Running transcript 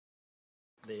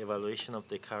The evaluation of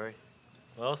the curry.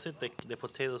 Well, see the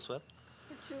potatoes what?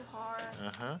 They're too hard.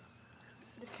 Uh-huh.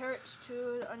 The carrots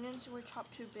too, the onions were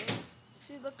chopped too big.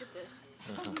 See, look at this.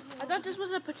 Uh-huh. I thought this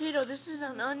was a potato. This is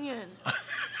an onion.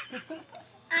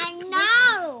 I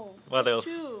know. What This else?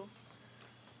 too.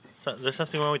 So, there's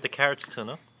something wrong with the carrots too,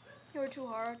 no? They were too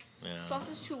hard. Yeah. The sauce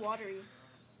is too watery.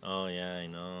 Oh yeah, I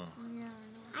know. Yeah, I know.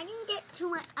 I didn't get too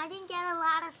much. I didn't get a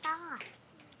lot of sauce.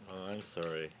 Oh, I'm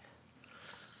sorry.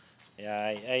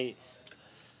 Yeah,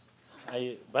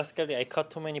 I basically I cut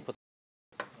too many potatoes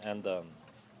and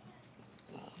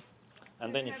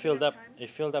then it filled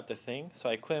up the thing, so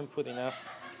I couldn't put enough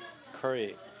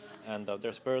curry, and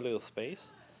there's very little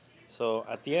space. So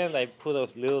at the end I put a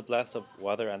little blast of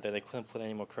water, and then I couldn't put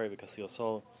any more curry because it was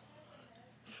all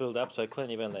filled up, so I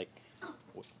couldn't even like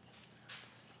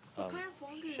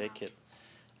shake it.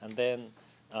 And then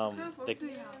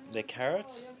the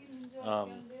carrots,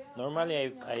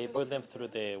 normally I put them through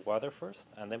the water first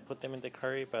and then put them in the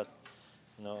curry, but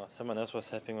someone else was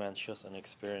helping me and she was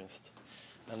inexperienced.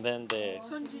 And then 지혜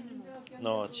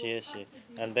씨.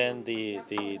 And then the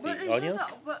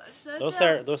onions, those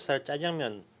are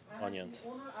짜장면 onions.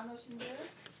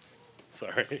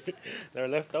 Sorry, they're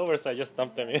leftovers. I just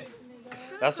dumped them in.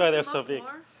 That's why they're so big.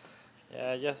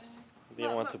 Yeah, I just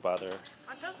didn't want to bother.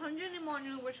 I thought Sanjay and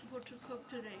Manu were supposed to cook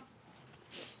today.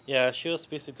 Yeah, she was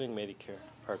busy doing Medicare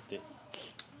Part D.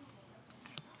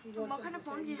 What kind of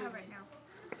phone do you have right now?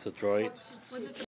 It's a Droid.